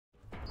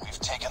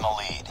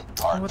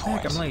Hard what the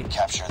heck? point. I'm late.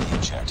 Capture the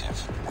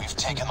objective. We've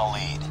taken the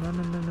lead.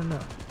 No.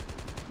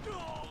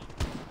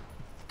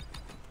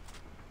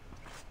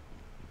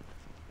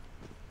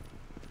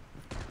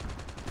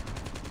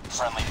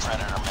 Friendly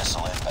Predator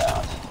missile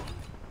inbound.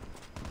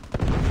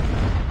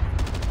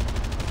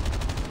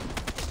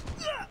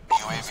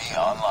 UAV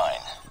online.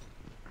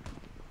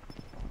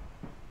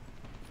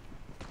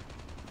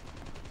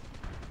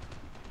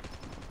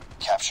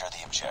 Capture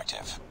the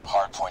objective.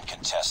 Hardpoint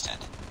contested.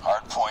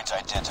 Hardpoint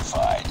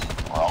identified.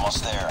 We're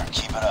almost there.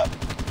 Keep it up.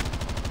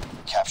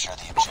 Capture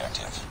the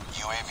objective.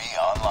 UAV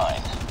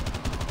online.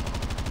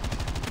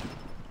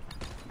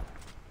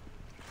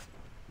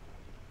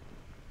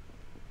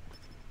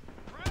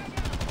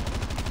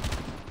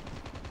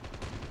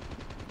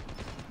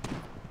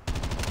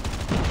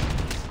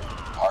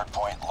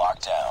 Hardpoint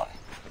locked down.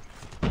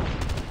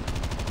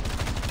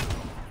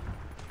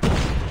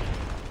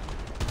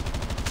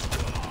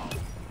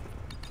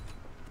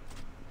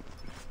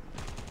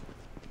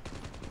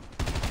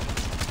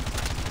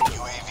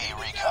 UAV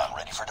recon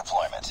ready for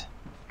deployment.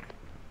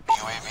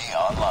 UAV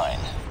online.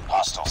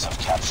 Hostiles have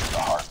captured the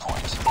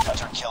hardpoint.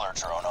 Hunter-killer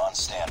drone on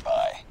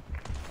standby.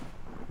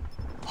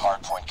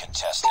 Hardpoint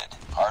contested.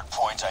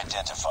 Hardpoint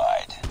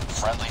identified.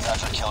 Friendly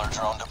hunter-killer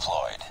drone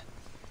deployed.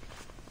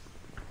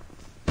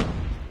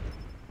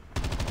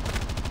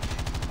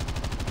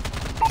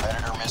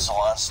 Predator missile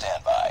on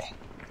standby.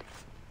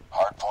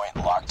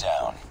 Hardpoint locked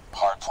down.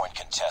 Hardpoint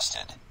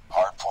contested.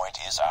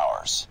 Hardpoint is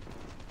ours.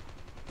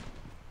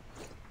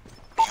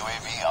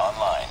 UAV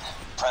online.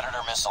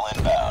 Predator missile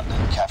inbound.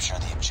 Capture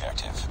the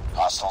objective.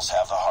 Hostiles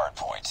have the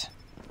hardpoint.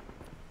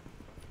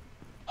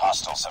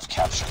 Hostiles have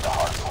captured the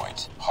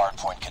hardpoint.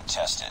 Hardpoint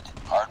contested.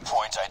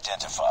 Hardpoint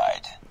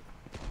identified.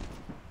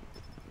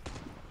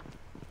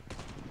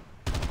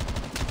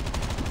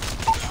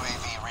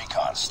 UAV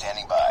recon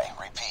standing by.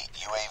 Repeat,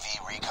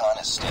 UAV recon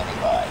is standing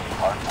by.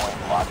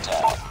 Hardpoint locked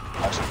down.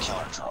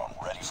 Hunter-killer drone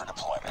ready for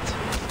deployment.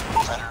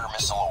 Predator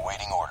missile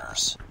awaiting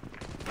orders.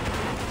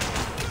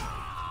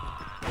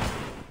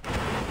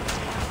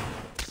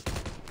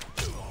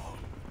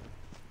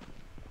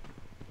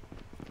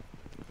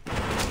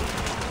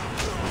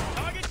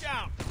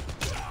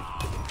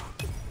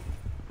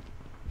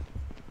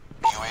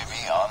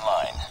 UAV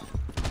online.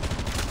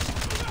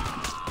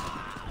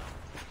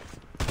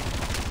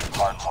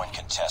 Hardpoint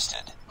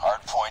contested.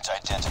 Hardpoint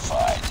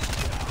identified.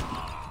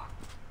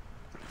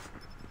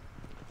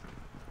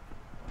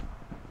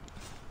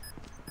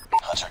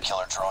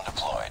 Hunter-killer drone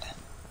deployed.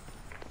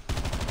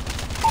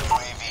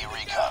 UAV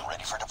recon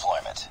ready for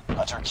deployment.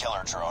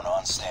 Hunter-killer drone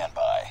on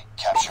standby.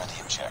 Capture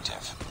the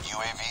objective.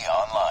 UAV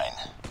online.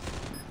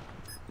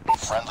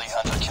 Friendly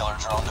hunter-killer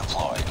drone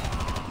deployed.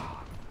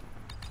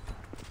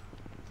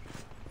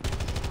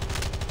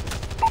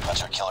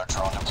 Hunter-killer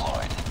drone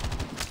deployed.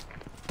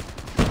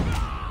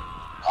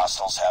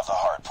 Hostiles have the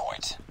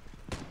hardpoint.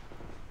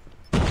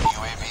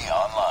 UAV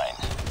online.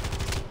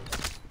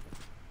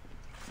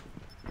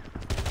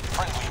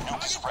 Friendly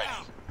nuke is ready.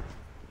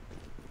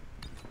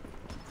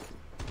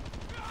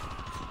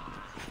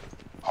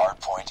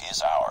 Hardpoint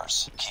is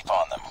ours. Keep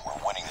on them. We're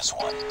winning this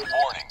one.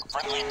 Warning.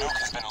 Friendly nuke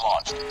has been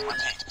launched.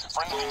 Repeat.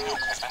 Friendly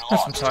nuke has been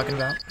launched. That's what I'm talking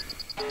about.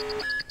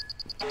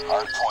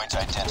 Hardpoint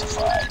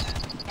identified.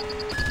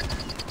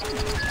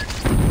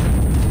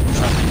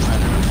 Friendly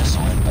Predator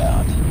missile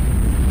inbound.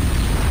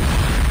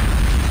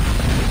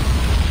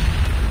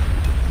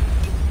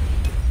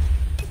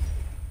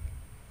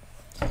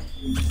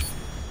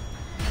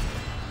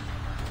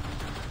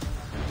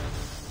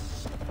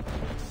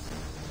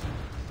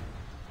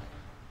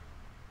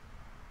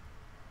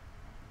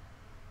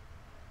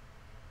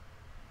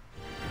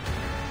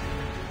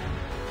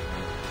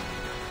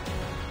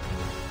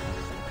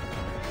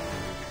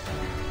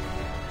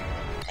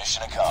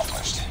 Mission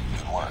accomplished.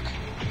 Good work.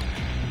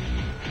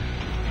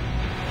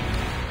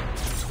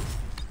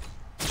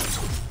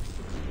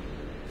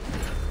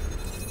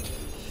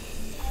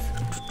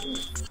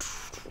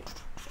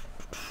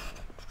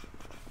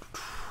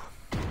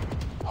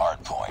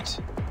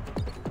 Hardpoint.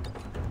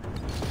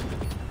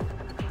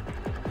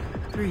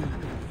 3,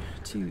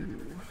 2,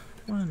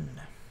 1.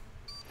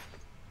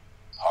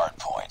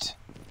 Hardpoint.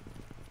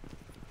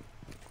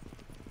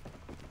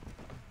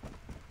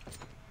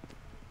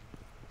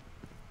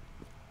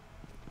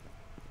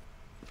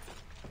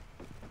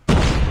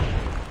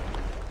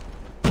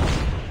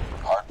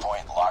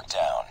 Hardpoint locked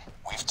down.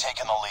 We've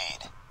taken the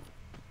lead.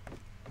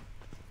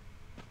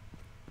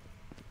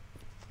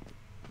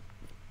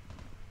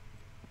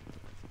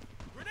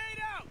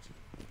 Grenade out!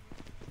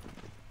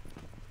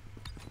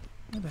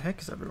 Where the heck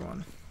is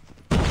everyone?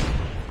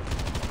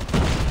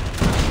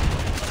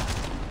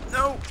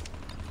 No!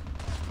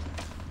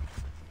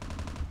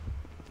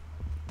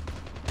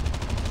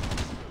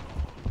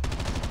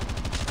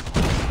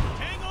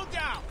 Tango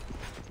down!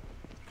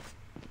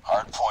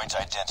 Hardpoint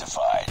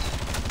identified.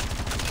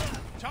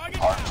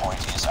 Target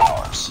Hardpoint is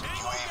ours.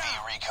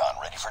 UAV recon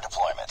ready for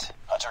deployment.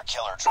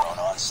 Hunter-killer drone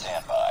on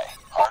standby.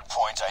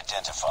 Hardpoint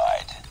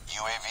identified.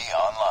 UAV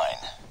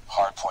online.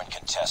 Hardpoint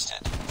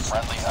contested.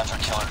 Friendly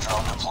hunter-killer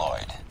drone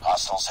deployed.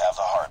 Hostiles have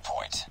the hard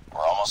point.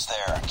 We're almost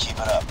there. Keep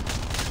it up.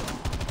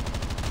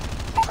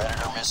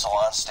 Predator missile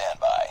on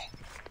standby.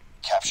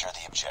 Capture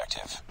the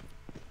objective.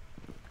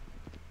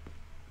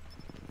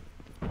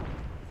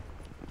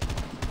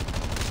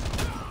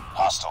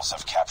 Hostiles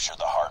have captured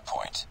the hard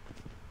point.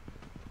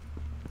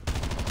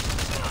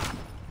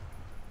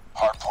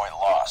 Hard point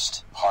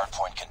lost. Hard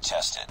point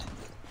contested.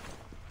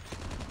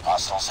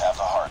 Hostiles have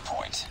the hard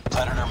point.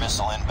 Predator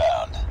missile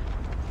inbound.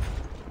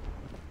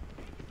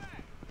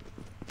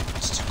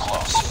 It's too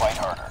close. Fight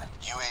harder.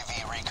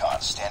 UAV recon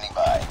standing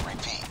by.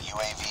 Repeat,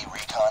 UAV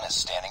recon is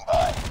standing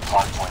by.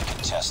 Hardpoint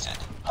contested.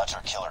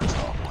 Hunter-killer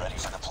drone ready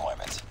for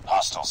deployment.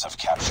 Hostiles have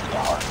captured the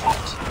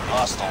hardpoint.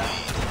 Lost the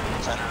lead.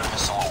 Predator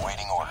missile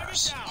awaiting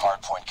orders.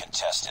 Hardpoint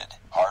contested.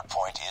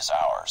 Hardpoint is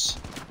ours.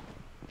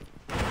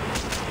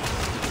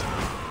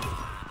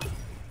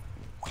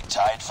 We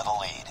tied for the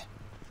lead.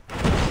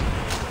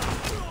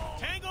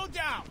 Tango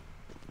down.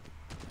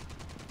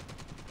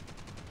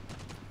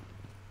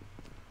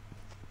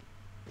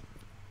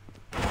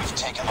 We've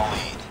taken the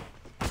lead.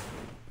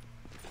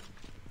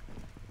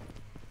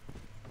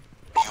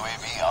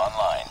 UAV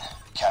online.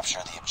 Capture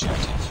the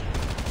objective.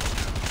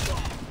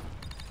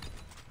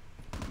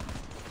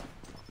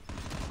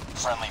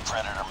 Friendly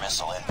Predator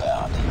missile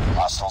inbound.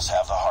 Hostiles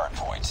have the hard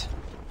point.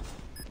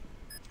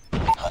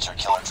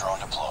 Hunter-killer drone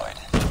deployed.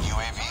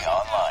 UAV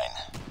online.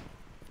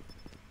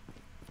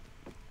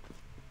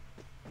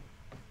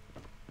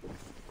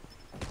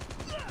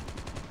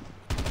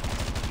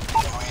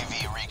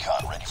 UAV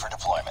recon ready for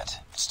deployment.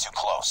 It's too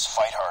close.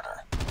 Fight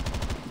harder.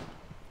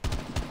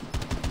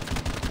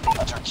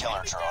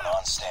 Hunter-killer drone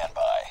on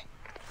standby.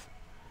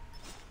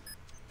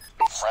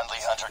 Friendly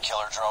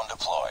hunter-killer drone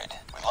deployed.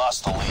 We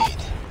lost the lead.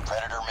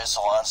 Predator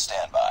missile on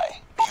standby.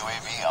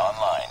 UAV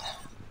online.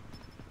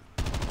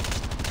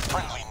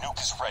 Friendly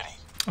nuke is ready.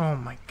 Oh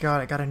my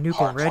god, I got a nuke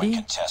Hardpoint already?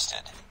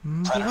 contested.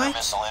 Predator What?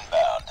 missile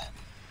inbound.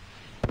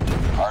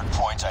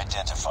 Hardpoint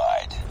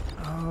identified.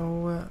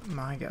 Oh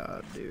my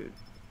god, dude.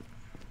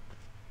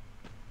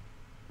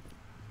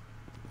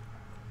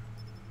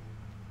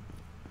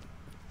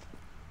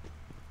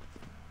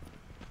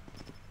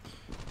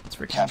 It's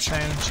freaking Capture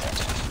the insane.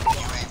 objective.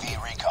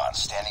 UAV recon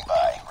standing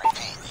by.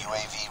 Repeat,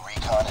 UAV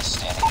recon is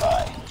standing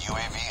by.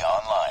 UAV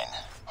online.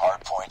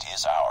 Hardpoint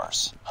is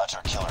ours.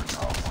 Hunter-killer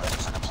drone ready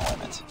for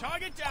deployment.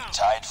 Target down.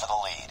 Tied for the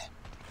lead.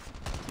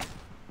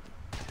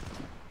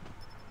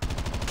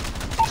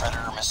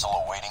 Predator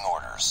missile awaiting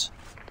orders.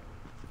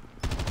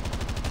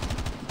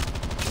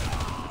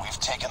 We've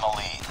taken the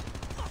lead.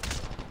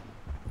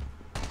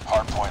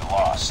 Hardpoint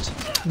lost.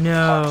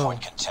 No.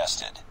 Hardpoint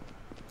contested.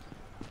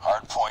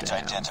 Hardpoint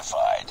Damn.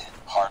 identified.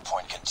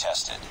 Hardpoint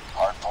contested.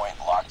 Hardpoint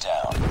locked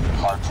down.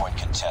 Hardpoint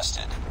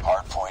contested.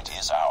 Hardpoint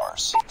is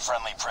ours.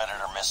 Friendly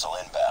Predator missile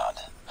inbound.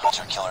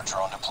 Hunter-killer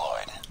drone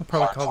deployed. I'll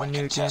probably call the Hardpoint nuke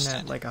in contested.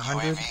 at like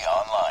 100. UAV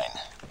online.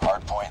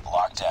 Hardpoint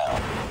locked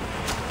down.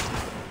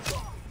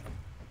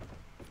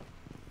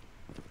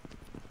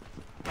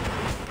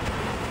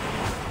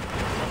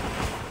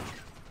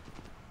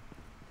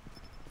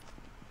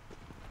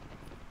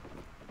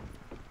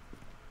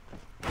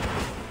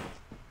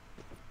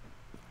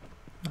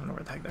 I don't know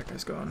where the heck that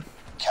guy's going.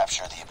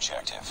 Capture the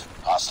objective.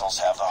 Hostiles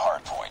have the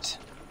hardpoint.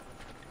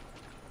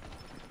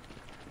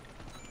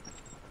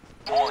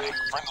 Warning,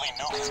 friendly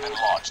nuke has been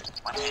launched.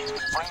 Repeat,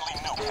 friendly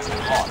nuke has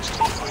been launched.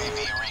 UAV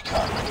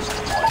recon ready for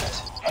deployment.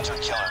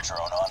 Hunter-killer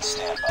drone on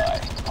standby.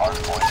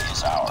 Hardpoint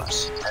is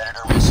ours.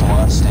 Predator missile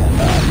on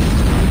standby.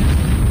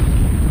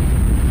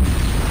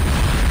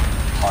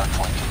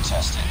 Hardpoint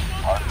contested.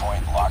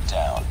 Hardpoint locked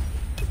down.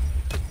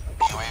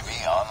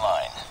 UAV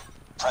online.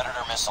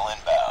 Predator missile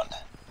inbound.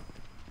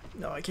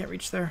 No, I can't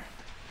reach there.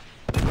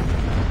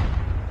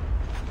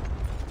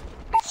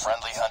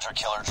 Friendly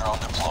hunter-killer drone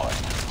deployed.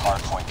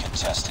 Hardpoint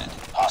contested.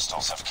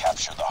 Hostiles have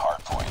captured the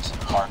hardpoint.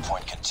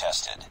 Hardpoint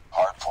contested.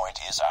 Hardpoint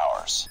is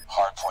ours.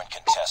 Hardpoint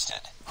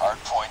contested.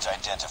 Hardpoint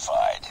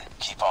identified.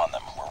 Keep on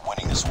them. We're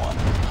winning this one.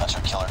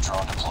 Hunter-killer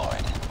drone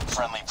deployed.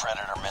 Friendly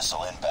Predator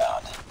missile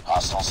inbound.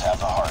 Hostiles have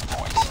the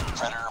hardpoint.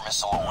 Predator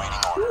missile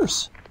awaiting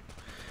orders.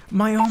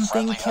 My own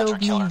thing Friendly killed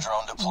me. hunter-killer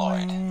drone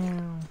deployed.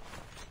 Wow.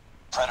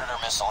 Predator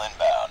missile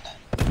inbound.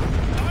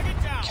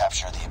 Target down.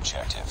 Capture the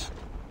objective.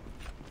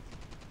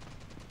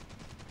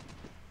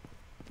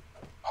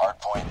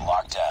 Hardpoint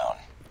locked down.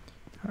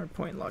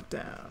 Hardpoint locked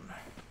down.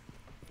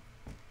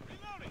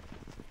 Reloading.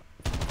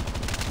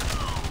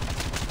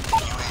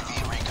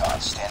 UAV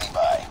recon standing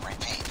by.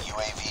 Repeat,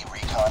 UAV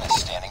recon is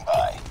standing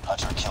by.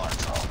 Hunter-killer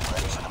drone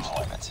ready for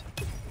deployment.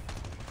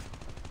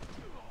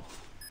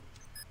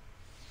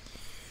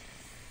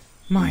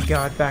 My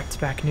god,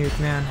 back-to-back nuke,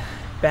 man.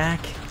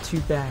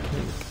 Back-to-back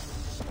nuke.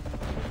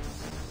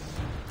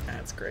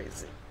 That's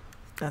crazy.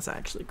 That's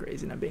actually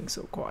crazy, not being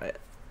so quiet.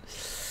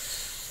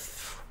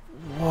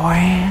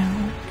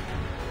 Wow.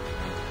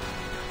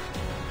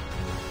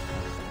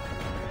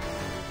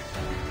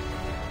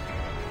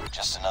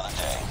 Just another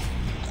day.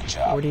 Good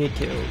job. 48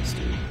 kills,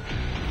 dude.